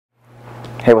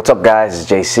Hey, what's up guys, it's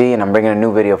JC and I'm bringing a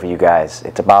new video for you guys.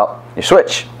 It's about your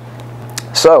switch.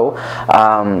 So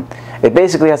it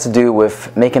basically has to do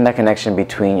with making that connection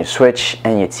between your switch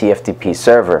and your TFTP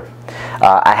server.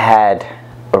 I had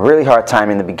a really hard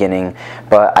time in the beginning,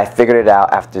 but I figured it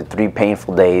out after 3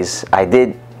 painful days. I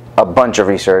did a bunch of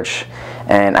research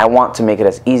and I want to make it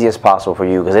as easy as possible for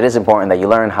you, because it is important that you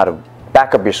learn how to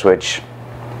back up your switch,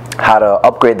 how to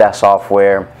upgrade that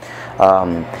software.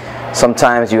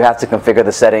 Sometimes you have to configure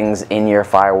the settings in your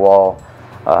firewall,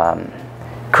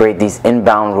 create these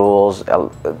inbound rules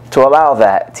to allow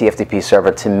that TFTP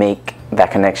server to make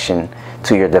that connection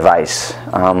to your device.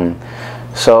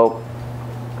 So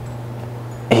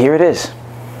here it is.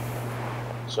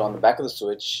 So on the back of the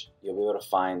switch, you'll be able to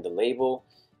find the label.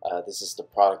 This is the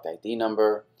product ID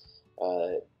number.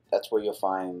 That's where you'll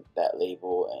find that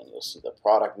label, and you'll see the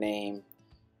product name.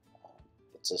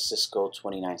 It's a Cisco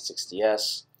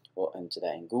 2960S. We'll enter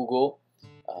that in Google.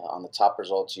 On the top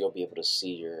results, you'll be able to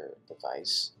see your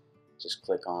device. Just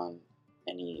click on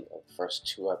any of the first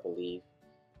two, I believe.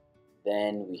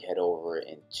 Then we head over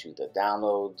into the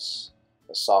downloads,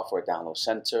 the software download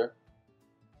center.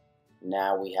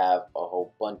 Now we have a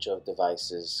whole bunch of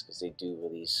devices, because they do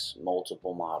release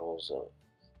multiple models of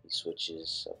these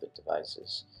switches, of the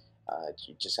devices.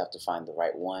 You just have to find the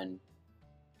right one.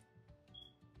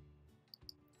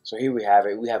 So here we have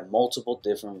it. We have multiple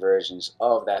different versions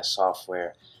of that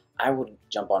software. I would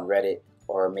jump on Reddit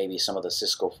or maybe some of the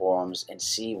Cisco forums and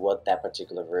see what that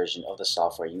particular version of the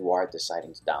software you are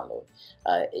deciding to download.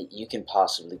 You can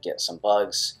possibly get some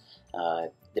bugs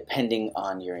depending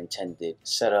on your intended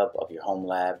setup of your home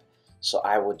lab. So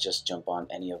I would just jump on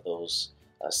any of those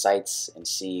sites and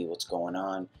see what's going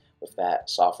on with that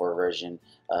software version.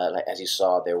 Like as you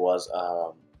saw, there was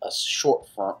a short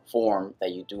form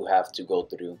that you do have to go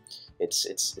through.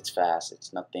 It's fast.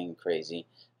 It's nothing crazy.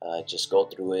 Just go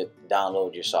through it,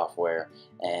 download your software,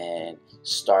 and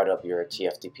start up your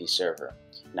TFTP server.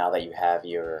 Now that you have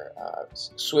your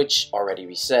switch already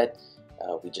reset,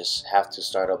 we just have to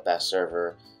start up that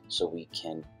server so we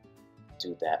can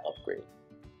do that upgrade.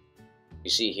 You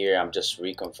see here, I'm just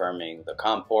reconfirming the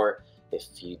COM port. If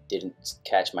you didn't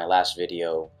catch my last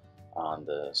video on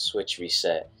the switch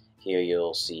reset, here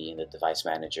you'll see in the device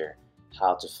manager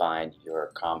how to find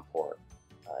your COM port.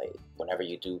 Whenever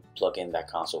you do plug in that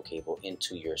console cable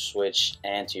into your switch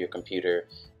and to your computer,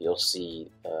 you'll see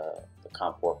the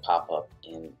COM port pop up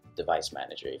in device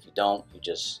manager. If you don't, you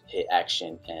just hit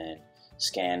action and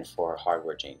scan for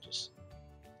hardware changes.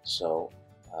 So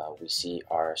we see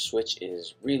our switch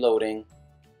is reloading.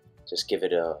 Just give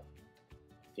it a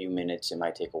few minutes. It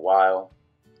might take a while.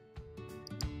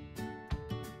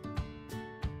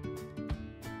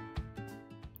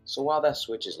 So while that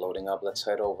switch is loading up, let's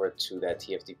head over to that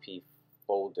TFTP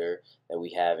folder that we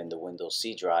have in the Windows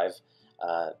C drive.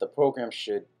 The program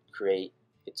should create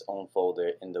its own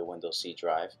folder in the Windows C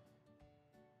drive.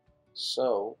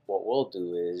 So what we'll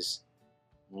do is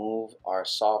move our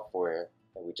software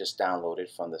that we just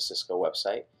downloaded from the Cisco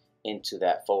website into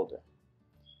that folder.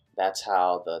 That's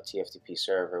how the TFTP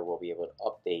server will be able to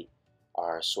update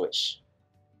our switch.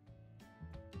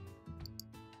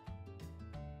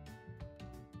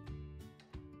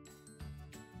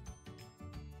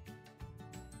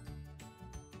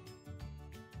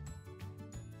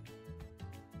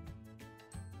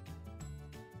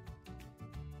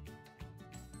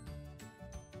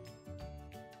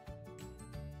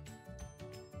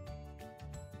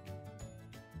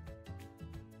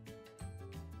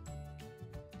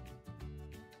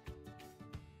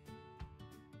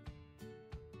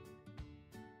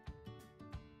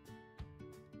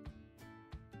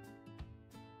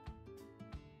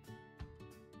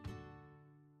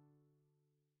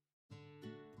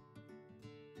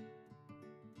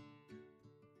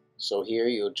 So here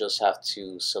you'll just have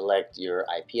to select your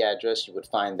IP address. You would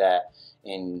find that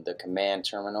in the command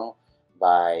terminal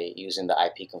by using the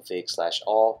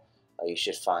ipconfig/all. You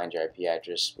should find your IP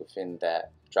address within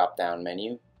that drop-down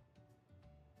menu.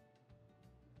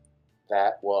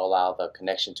 That will allow the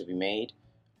connection to be made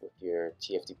with your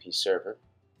TFTP server.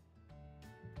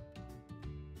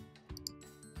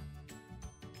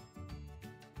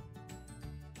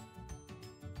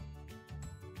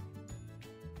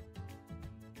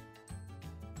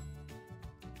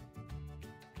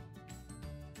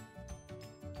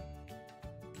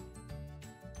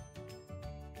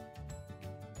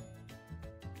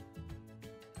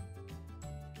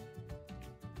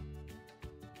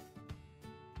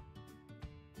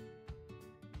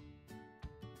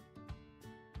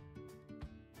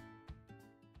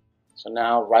 So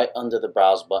now right under the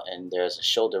browse button there's a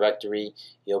show directory.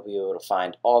 You'll be able to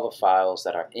find all the files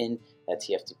that are in that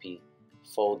TFTP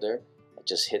folder.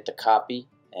 Just hit the copy,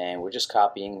 and we're just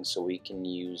copying so we can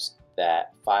use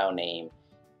that file name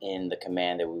in the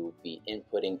command that we will be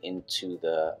inputting into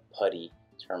the PuTTY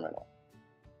terminal.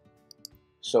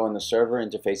 So in the server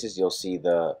interfaces you'll see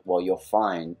you'll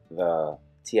find the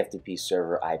TFTP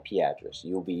server IP address.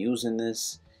 You'll be using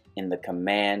this in the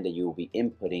command that you will be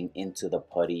inputting into the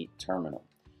PuTTY terminal.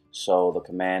 So the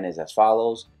command is as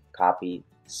follows: copy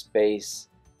space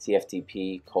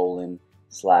TFTP : /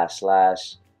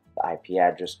 the IP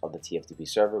address of the TFTP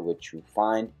server, which you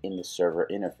find in the server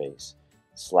interface,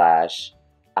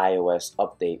 / iOS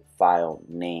update file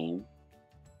name,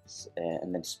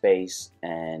 and then space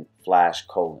and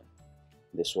 /.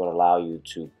 This would allow you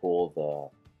to pull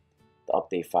the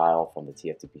update file from the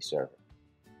TFTP server.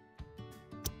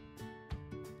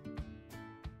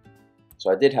 So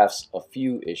I did have a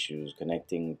few issues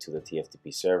connecting to the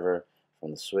TFTP server from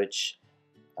the switch,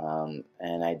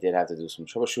 and I did have to do some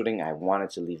troubleshooting. I wanted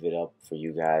to leave it up for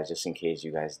you guys just in case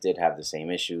you guys did have the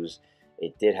same issues.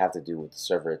 It did have to do with the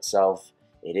server itself.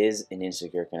 It is an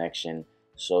insecure connection,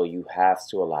 so you have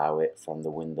to allow it from the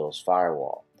Windows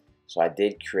firewall. So I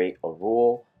did create a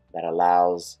rule that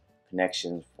allows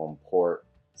connections from port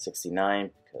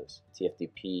 69 because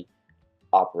TFTP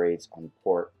operates on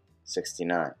port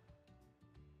 69.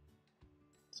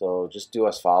 So just do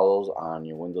as follows on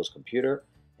your Windows computer,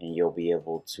 and you'll be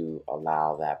able to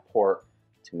allow that port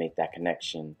to make that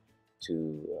connection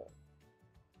to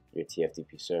your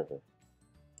TFTP server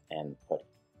and PuTTY.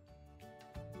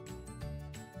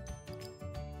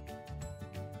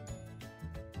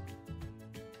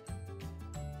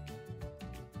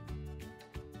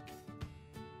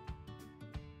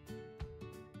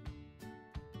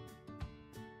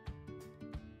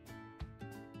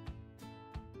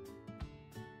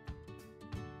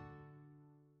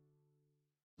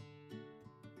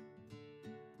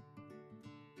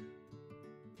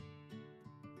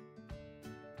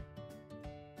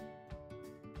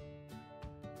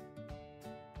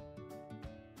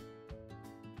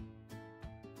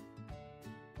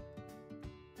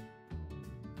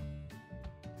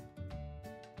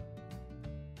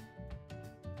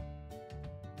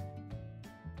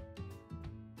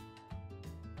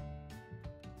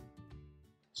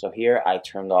 So here I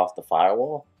turned off the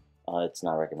firewall. It's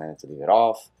not recommended to leave it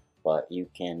off, but you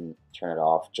can turn it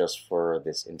off just for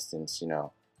this instance,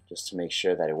 just to make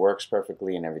sure that it works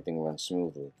perfectly and everything runs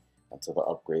smoothly until the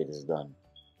upgrade is done,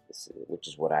 which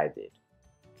is what I did.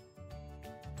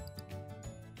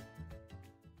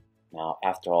 Now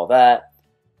after all that,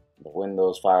 the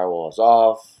Windows firewall is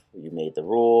off, you made the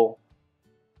rule.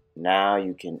 Now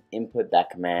you can input that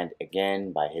command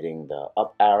again by hitting the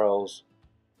up arrows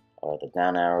or the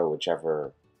down arrow,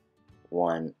 whichever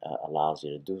one allows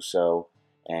you to do so,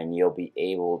 and you'll be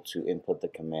able to input the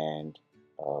command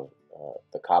of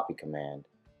the copy command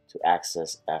to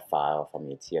access that file from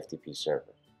your TFTP server.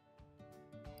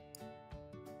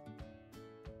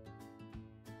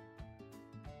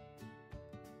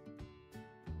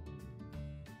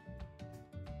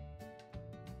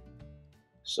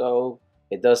 So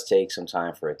it does take some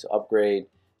time for it to upgrade.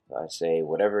 I say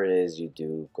whatever it is you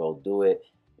do, go do it.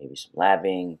 Maybe some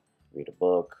labbing, read a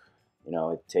book.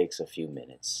 It takes a few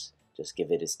minutes. Just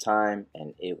give it its time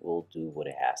and it will do what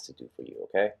it has to do for you,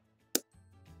 okay?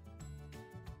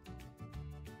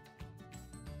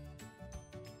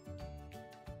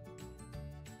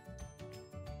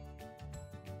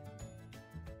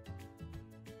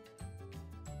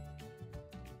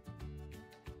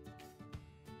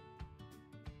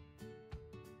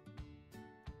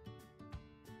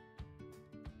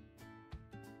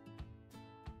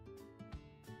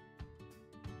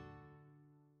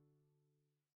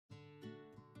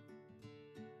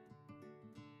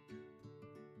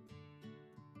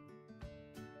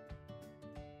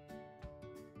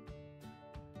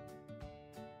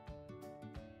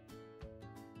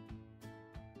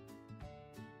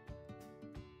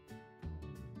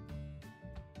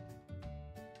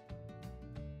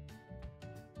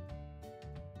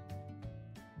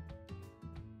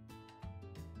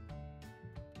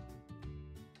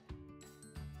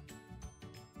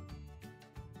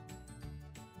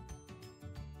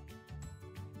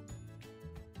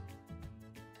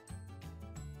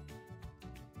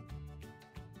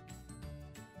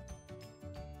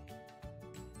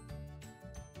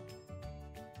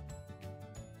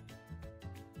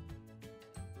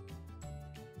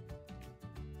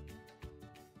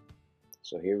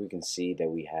 So here we can see that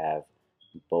we have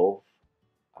both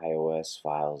iOS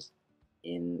files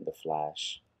in the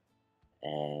flash,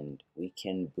 and we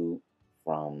can boot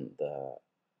from the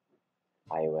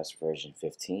iOS version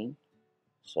 15.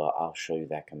 So I'll show you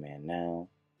that command now.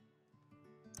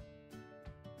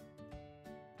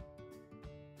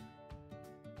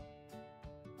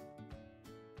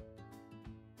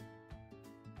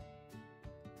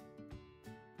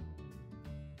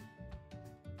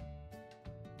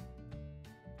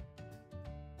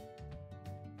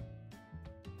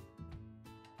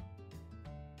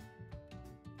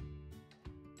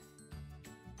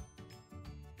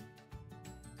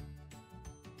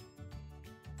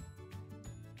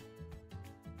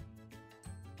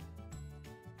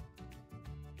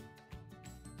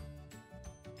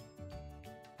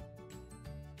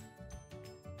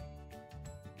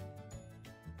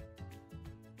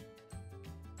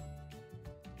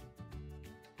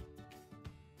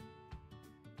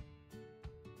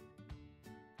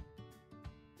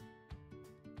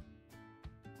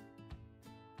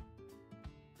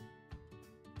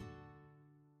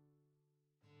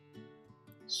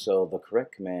 So the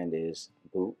correct command is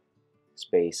boot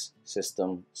space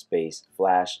system space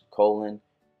flash colon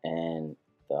and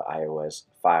the iOS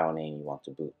file name you want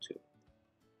to boot to,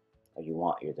 or you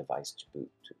want your device to boot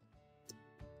to.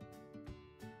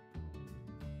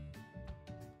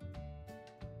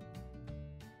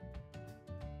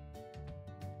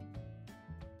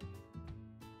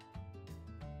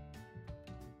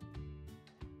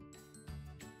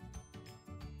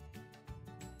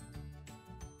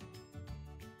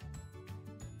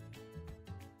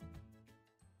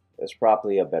 There's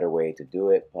probably a better way to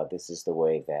do it, but this is the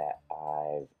way that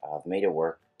I've made it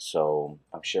work. So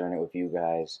I'm sharing it with you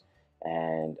guys,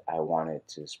 and I wanted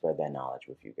to spread that knowledge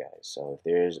with you guys. So if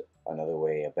there's another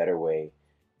way, a better way,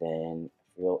 then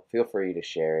feel free to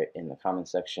share it in the comment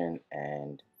section,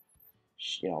 and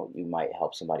you might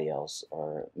help somebody else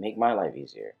or make my life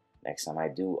easier next time I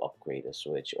do upgrade a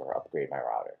switch or upgrade my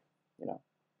router.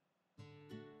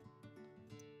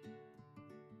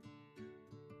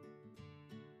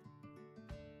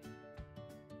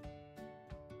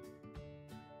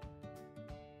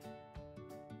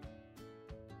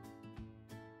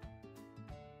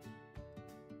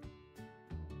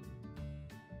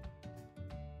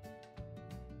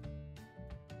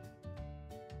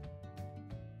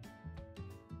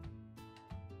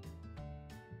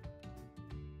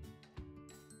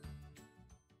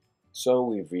 So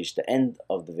we've reached the end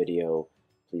of the video.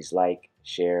 Please like,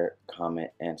 share,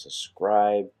 comment, and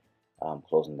subscribe. I'm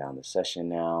closing down the session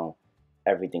now.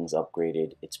 Everything's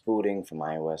upgraded. It's booting from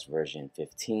iOS version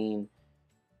 15.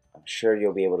 I'm sure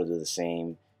you'll be able to do the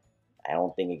same. I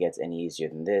don't think it gets any easier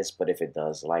than this, but if it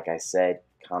does, like I said,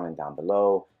 comment down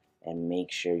below and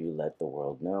make sure you let the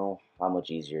world know how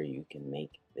much easier you can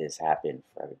make this happen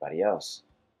for everybody else.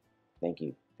 Thank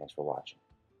you. Thanks for watching.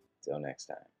 Till next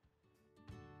time.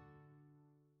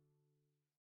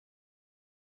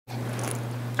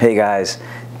 Hey guys,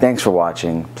 thanks for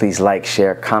watching. Please like,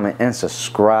 share, comment, and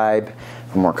subscribe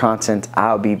for more content.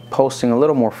 I'll be posting a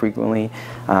little more frequently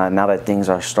now that things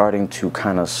are starting to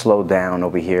kind of slow down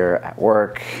over here at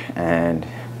work and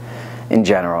in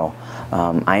general.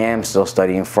 I am still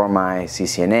studying for my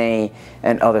CCNA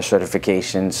and other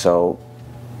certifications, so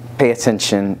pay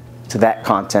attention to that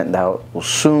content that will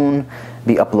soon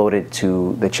be uploaded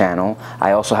to the channel.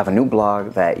 I also have a new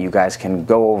blog that you guys can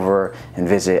go over and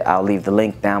visit. I'll leave the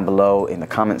link down below in the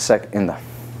comment section,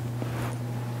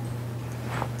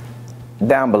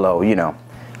 down below,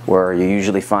 where you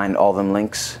usually find all them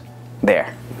links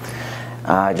there.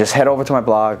 Just head over to my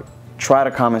blog, try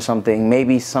to comment something,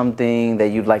 maybe something that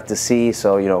you'd like to see,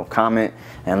 so comment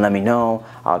and let me know.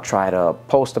 I'll try to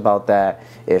post about that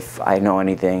if I know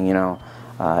anything.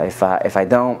 If I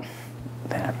don't,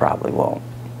 then I probably won't,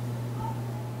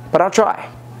 but I'll try.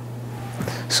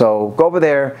 So go over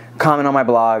there, comment on my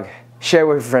blog, share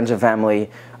with your friends and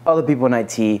family, other people in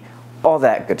IT, all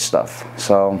that good stuff.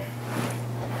 So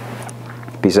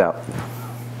peace out.